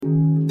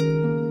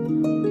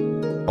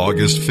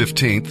August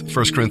 15th,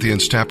 1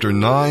 Corinthians chapter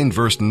 9,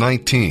 verse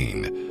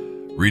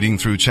 19, reading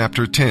through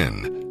chapter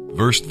 10,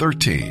 verse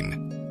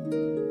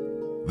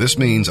 13. This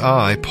means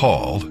I,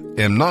 Paul,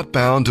 am not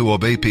bound to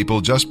obey people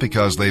just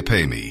because they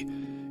pay me,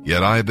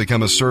 yet I have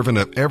become a servant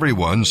of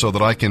everyone so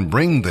that I can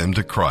bring them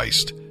to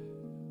Christ.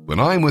 When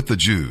I am with the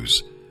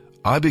Jews,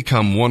 I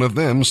become one of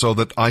them so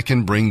that I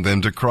can bring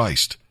them to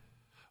Christ.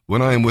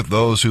 When I am with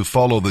those who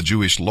follow the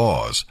Jewish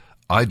laws,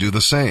 I do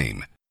the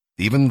same,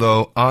 even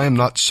though I am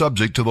not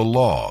subject to the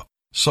law,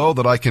 so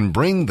that I can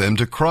bring them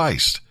to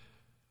Christ.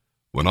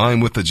 When I am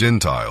with the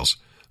Gentiles,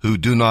 who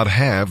do not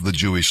have the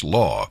Jewish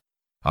law,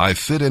 I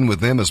fit in with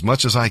them as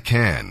much as I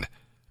can.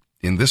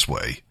 In this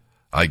way,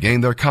 I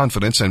gain their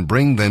confidence and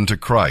bring them to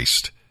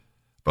Christ.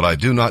 But I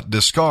do not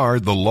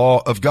discard the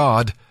law of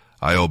God,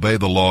 I obey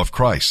the law of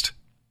Christ.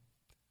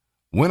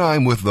 When I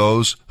am with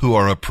those who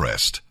are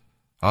oppressed,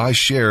 I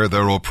share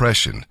their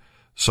oppression,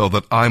 so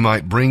that I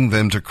might bring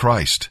them to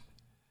Christ.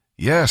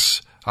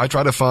 Yes, I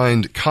try to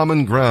find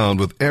common ground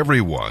with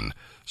everyone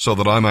so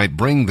that I might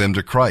bring them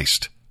to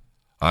Christ.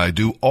 I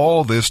do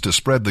all this to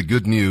spread the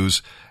good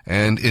news,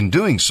 and in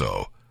doing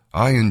so,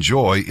 I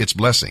enjoy its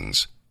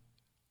blessings.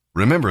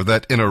 Remember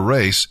that in a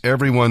race,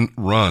 everyone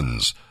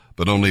runs,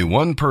 but only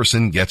one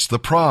person gets the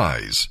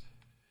prize.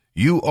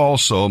 You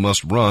also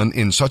must run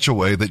in such a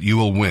way that you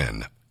will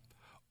win.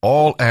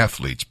 All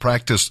athletes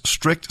practice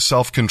strict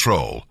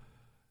self-control.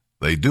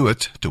 They do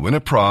it to win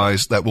a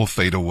prize that will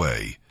fade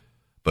away.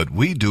 But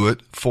we do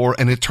it for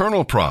an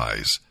eternal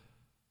prize.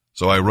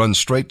 So I run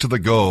straight to the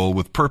goal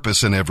with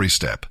purpose in every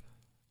step.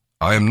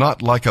 I am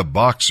not like a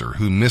boxer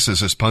who misses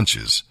his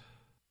punches.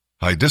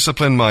 I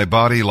discipline my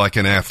body like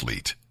an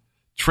athlete,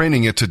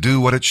 training it to do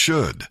what it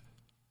should.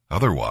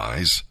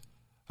 Otherwise,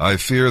 I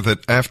fear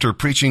that after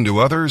preaching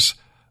to others,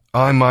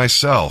 I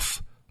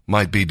myself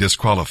might be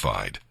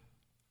disqualified.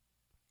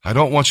 I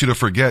don't want you to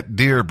forget,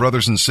 dear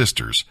brothers and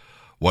sisters,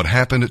 what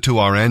happened to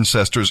our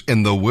ancestors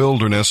in the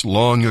wilderness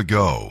long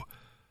ago.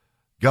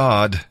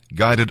 God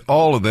guided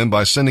all of them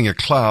by sending a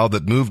cloud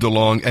that moved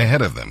along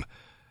ahead of them,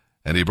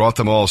 and he brought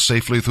them all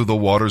safely through the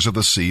waters of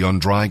the sea on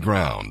dry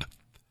ground.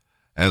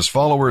 As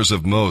followers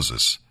of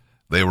Moses,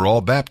 they were all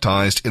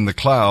baptized in the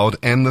cloud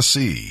and the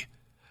sea,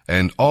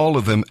 and all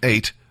of them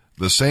ate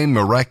the same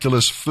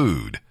miraculous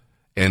food,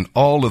 and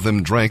all of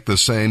them drank the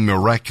same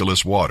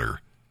miraculous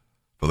water.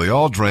 For they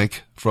all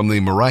drank from the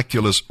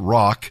miraculous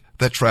rock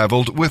that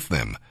traveled with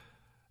them,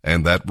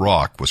 and that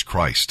rock was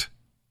Christ.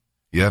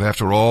 Yet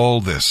after all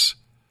this,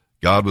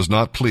 God was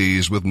not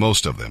pleased with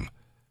most of them,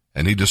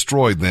 and he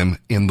destroyed them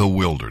in the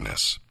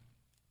wilderness.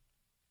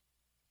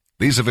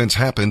 These events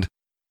happened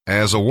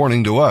as a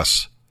warning to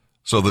us,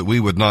 so that we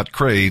would not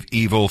crave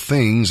evil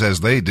things as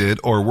they did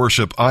or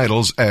worship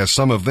idols as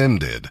some of them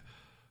did.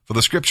 For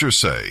the scriptures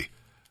say,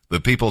 the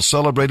people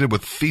celebrated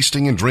with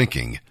feasting and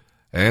drinking,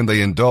 and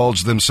they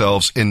indulged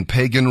themselves in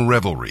pagan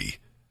revelry.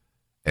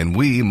 And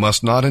we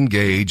must not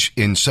engage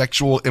in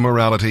sexual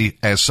immorality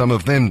as some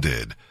of them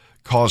did,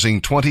 causing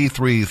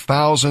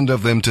 23,000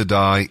 of them to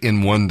die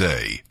in one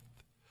day.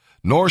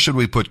 Nor should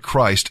we put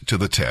Christ to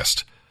the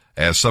test,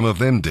 as some of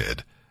them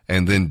did,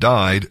 and then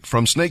died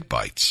from snake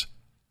bites.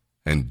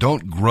 And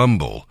don't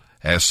grumble,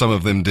 as some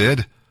of them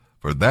did,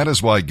 for that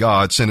is why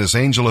God sent his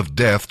angel of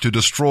death to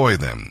destroy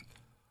them.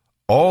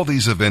 All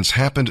these events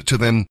happened to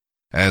them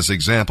as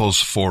examples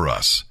for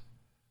us.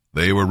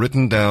 They were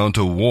written down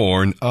to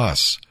warn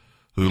us,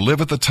 who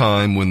live at the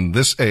time when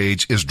this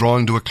age is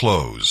drawing to a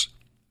close.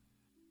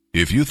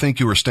 If you think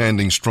you are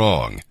standing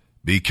strong,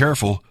 be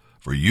careful,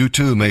 for you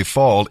too may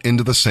fall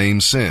into the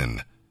same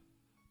sin.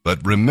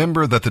 But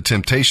remember that the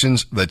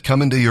temptations that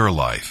come into your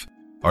life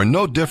are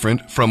no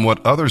different from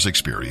what others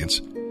experience,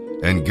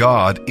 and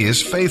God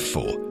is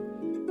faithful.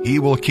 He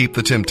will keep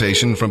the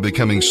temptation from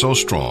becoming so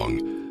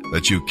strong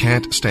that you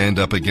can't stand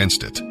up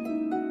against it.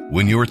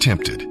 When you are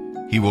tempted,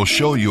 he will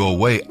show you a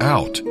way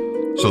out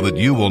so that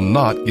you will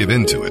not give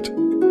in to it.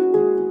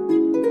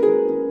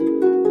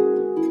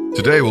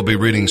 Today we'll be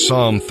reading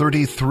Psalm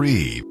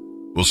 33.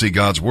 We'll see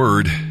God's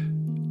Word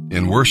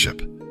in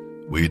worship.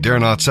 We dare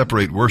not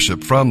separate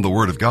worship from the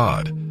Word of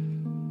God,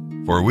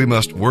 for we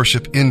must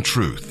worship in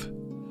truth.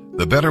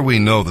 The better we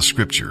know the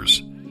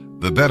Scriptures,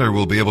 the better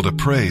we'll be able to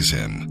praise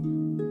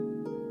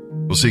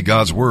Him. We'll see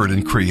God's Word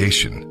in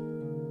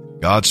creation.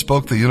 God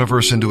spoke the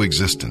universe into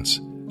existence,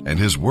 and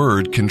His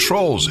Word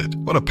controls it.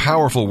 What a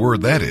powerful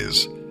word that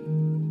is.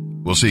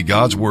 We'll see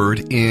God's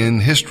Word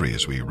in history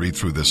as we read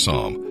through this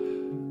psalm.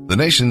 The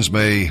nations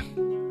may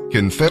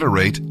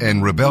confederate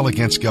and rebel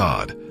against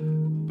God,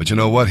 but you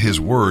know what?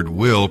 His word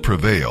will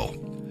prevail.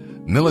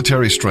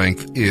 Military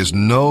strength is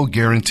no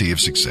guarantee of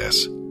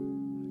success.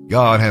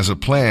 God has a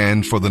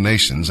plan for the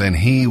nations, and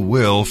he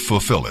will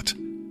fulfill it.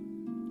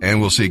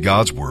 And we'll see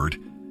God's word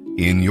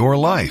in your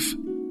life.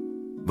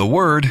 The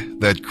word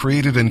that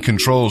created and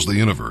controls the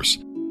universe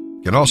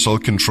can also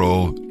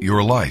control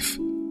your life.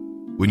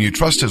 When you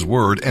trust his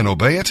word and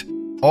obey it,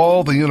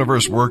 all the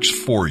universe works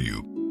for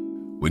you.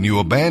 When you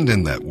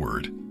abandon that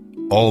word,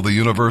 all the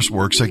universe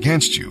works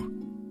against you.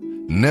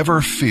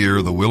 Never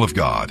fear the will of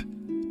God,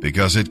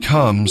 because it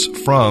comes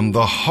from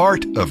the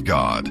heart of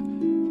God.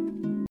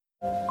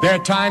 There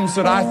are times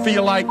that I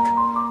feel like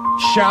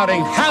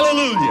shouting,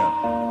 hallelujah.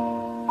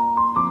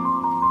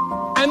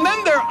 And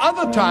then there are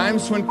other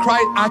times when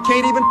I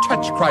can't even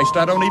touch Christ.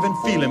 I don't even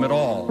feel him at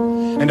all.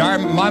 And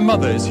my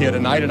mother is here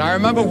tonight, and I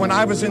remember when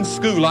I was in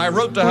school, I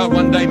wrote to her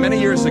one day many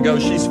years ago,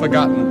 she's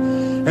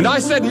forgotten. And I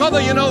said,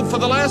 Mother, you know, for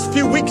the last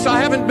few weeks I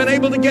haven't been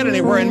able to get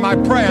anywhere in my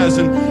prayers,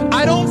 and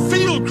I don't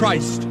feel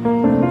Christ.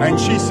 And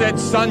she said,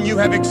 son, you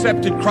have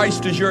accepted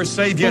Christ as your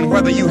Savior, and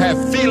whether you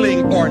have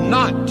feeling or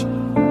not,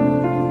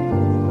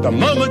 the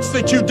moments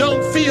that you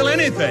don't feel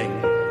anything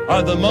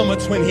are the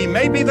moments when he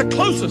may be the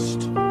closest.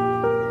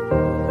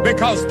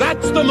 Because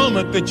that's the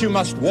moment that you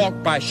must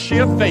walk by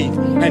sheer faith,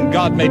 and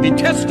God may be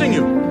testing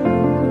you.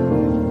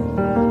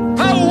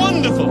 How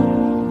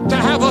wonderful to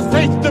have a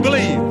faith to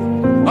believe,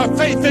 a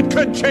faith that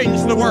could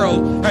change the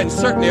world, and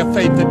certainly a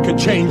faith that could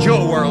change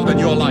your world and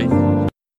your life.